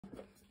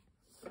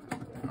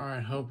All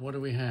right, Hope, what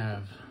do we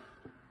have?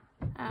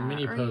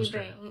 Mini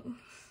poster.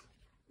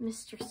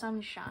 Mr.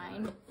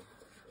 Sunshine.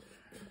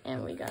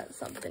 And we got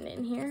something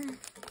in here.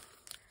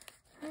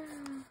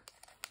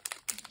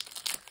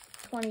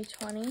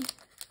 2020.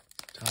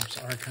 Topps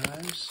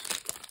Archives.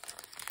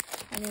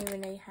 I didn't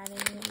even know you had any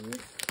of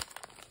these.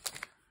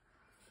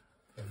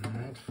 All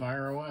right,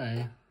 fire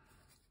away.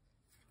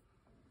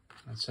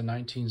 That's a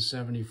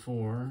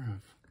 1974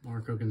 of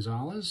Marco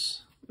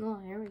Gonzalez. Oh,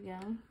 here we go.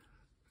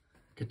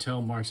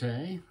 Cattell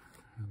Marte.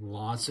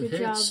 Lots of Good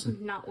hits. job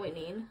not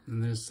winning.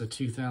 And there's the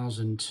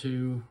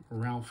 2002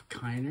 Ralph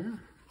Kiner.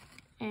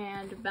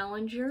 And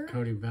Bellinger.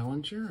 Cody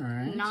Bellinger, all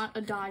right. Not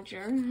a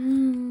Dodger.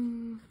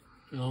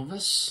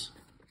 Elvis.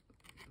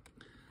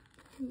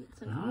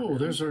 Oh,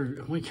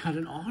 we got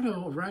an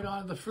auto right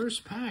out of the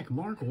first pack.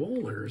 Mark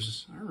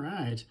Wohlers. All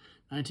right.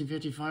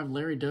 1955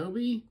 Larry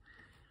Doby.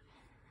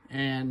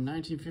 And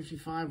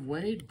 1955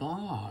 Wade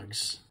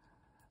Boggs.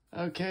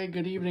 Okay,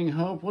 good evening,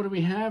 Hope. What do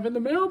we have in the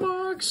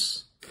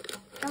mailbox?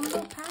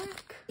 Jumbo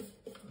pack.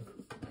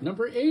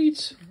 Number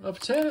 8 of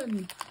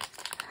 10.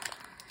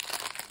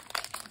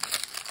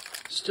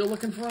 Still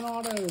looking for an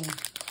auto.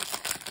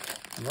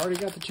 I've already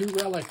got the 2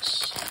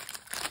 relics.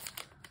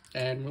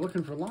 And we're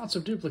looking for lots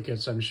of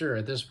duplicates, I'm sure,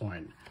 at this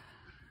point.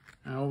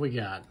 What we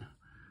got?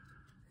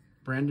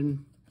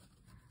 Brandon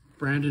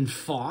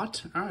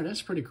Fott. All right,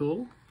 that's pretty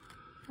cool.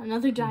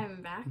 Another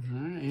Diamondback. All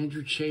right,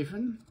 Andrew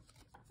Chafin.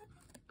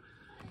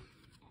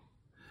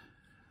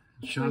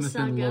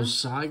 Jonathan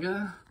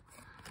Losaga.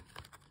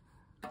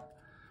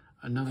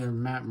 Another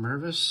Matt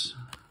Mervis.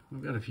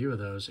 We've got a few of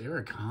those.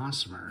 Eric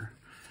Hosmer.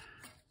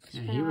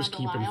 Yeah, he was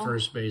keeping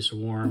first base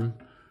warm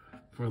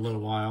for a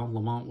little while.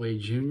 Lamont Wade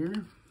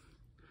Jr.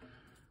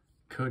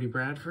 Cody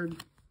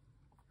Bradford.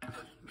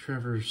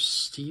 Trevor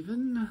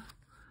Stephen.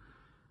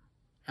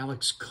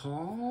 Alex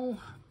Call.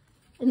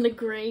 In the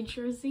gray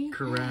jersey.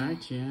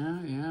 Correct,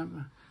 yeah.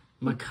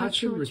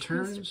 McCutcheon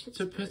returns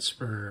to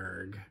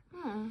Pittsburgh.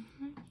 Oh,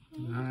 okay.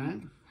 All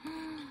right.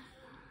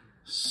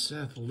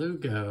 Seth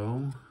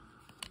Lugo.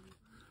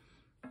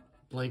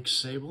 Blake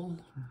Sable.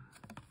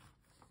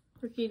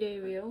 Rookie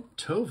debut.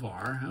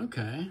 Tovar,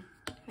 okay.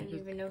 I didn't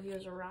even know he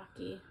was a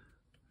Rocky.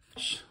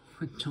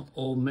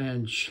 Old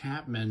man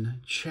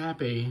Chapman.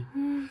 Chappie.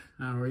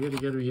 We're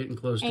getting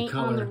close to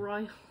color. On the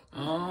Royal.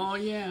 Oh,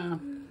 yeah.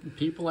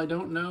 People I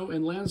don't know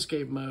in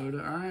landscape mode.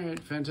 All right,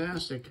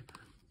 fantastic.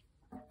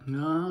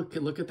 Oh,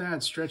 look at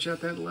that. Stretch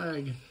out that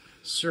leg.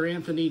 Sir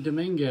Anthony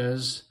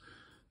Dominguez.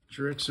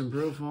 Jurickson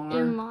Profar.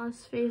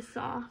 In-laws face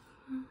off.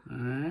 All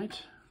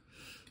right.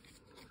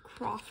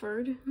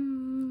 Crawford.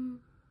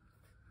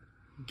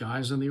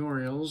 Guys on the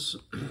Orioles.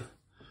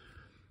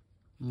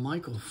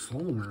 Michael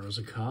Fulmer was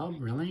a Cub,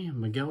 really?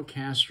 Miguel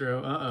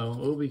Castro.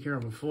 Oh, be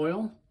careful.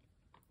 Foil.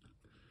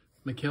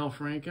 Maikel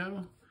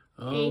Franco.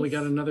 Oh, Ace. We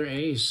got another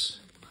ace.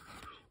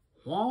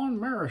 Juan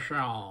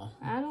Marichal.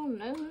 I don't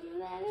know who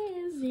that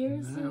is.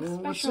 Here's a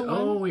special one.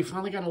 Oh, we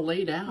finally got a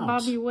laid out.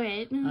 Bobby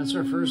Witt. That's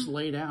our first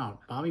laid out.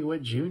 Bobby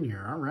Witt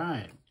Jr. All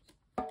right.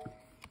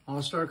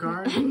 All-star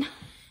card.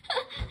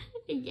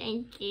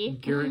 Yankee.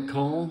 Garrett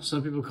Cole.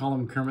 Some people call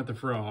him Kermit the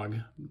Frog.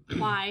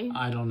 Why?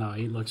 I don't know.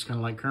 He looks kind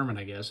of like Kermit,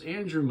 I guess.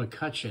 Andrew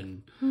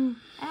McCutcheon.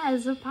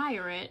 As a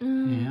Pirate.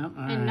 Yeah, all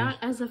right. And not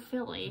as a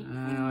Philly.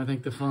 I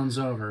think the fun's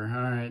over.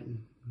 All right.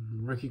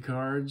 Rookie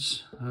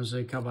cards.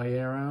 Jose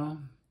Caballero.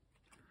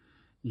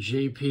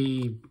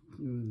 JP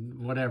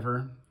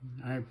whatever.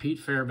 All right. Pete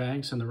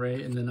Fairbanks in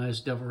the nice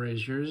Devil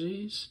Rays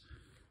jerseys.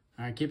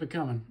 All right. Keep it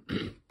coming.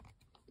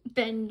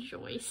 Ben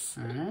Joyce.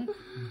 All right.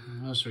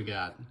 What else we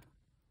got?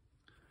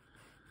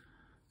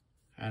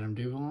 Adam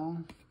Duvall,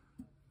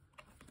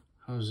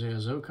 Jose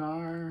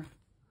Azocar,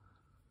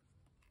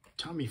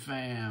 Tommy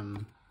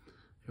Pham,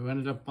 who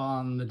ended up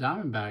on the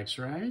Diamondbacks,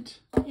 right?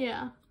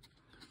 Yeah.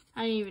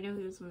 I didn't even know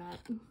he was a Met.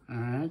 All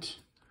right.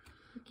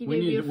 We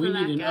need an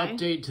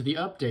update to the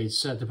update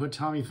set to put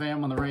Tommy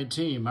Pham on the right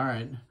team. All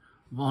right.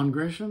 Vaughn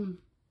Grisham,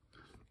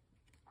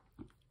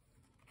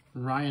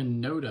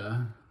 Ryan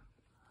Noda,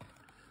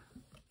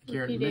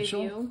 Garrett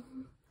Mitchell,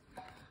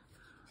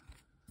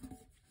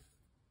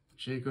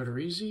 Jake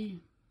Odorizzi,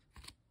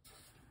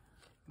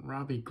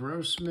 Robbie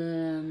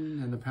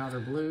Grossman and the Powder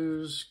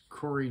Blues,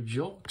 Corey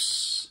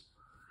Julks,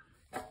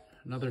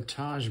 another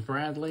Taj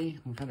Bradley.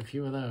 We've had a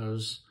few of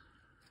those.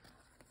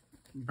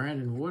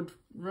 Brandon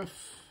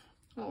Woodruff.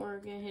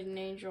 Oregon Hidden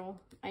Angel.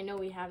 I know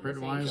we have Brett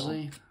this Wisely.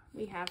 Angel.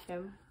 We have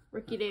him.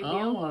 Rookie debut.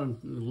 Oh,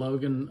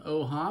 Logan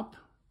O'Hop.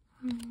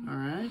 All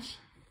right.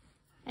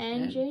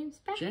 And James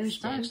Paxton. James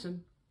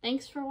Paxton.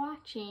 Thanks for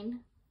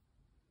watching.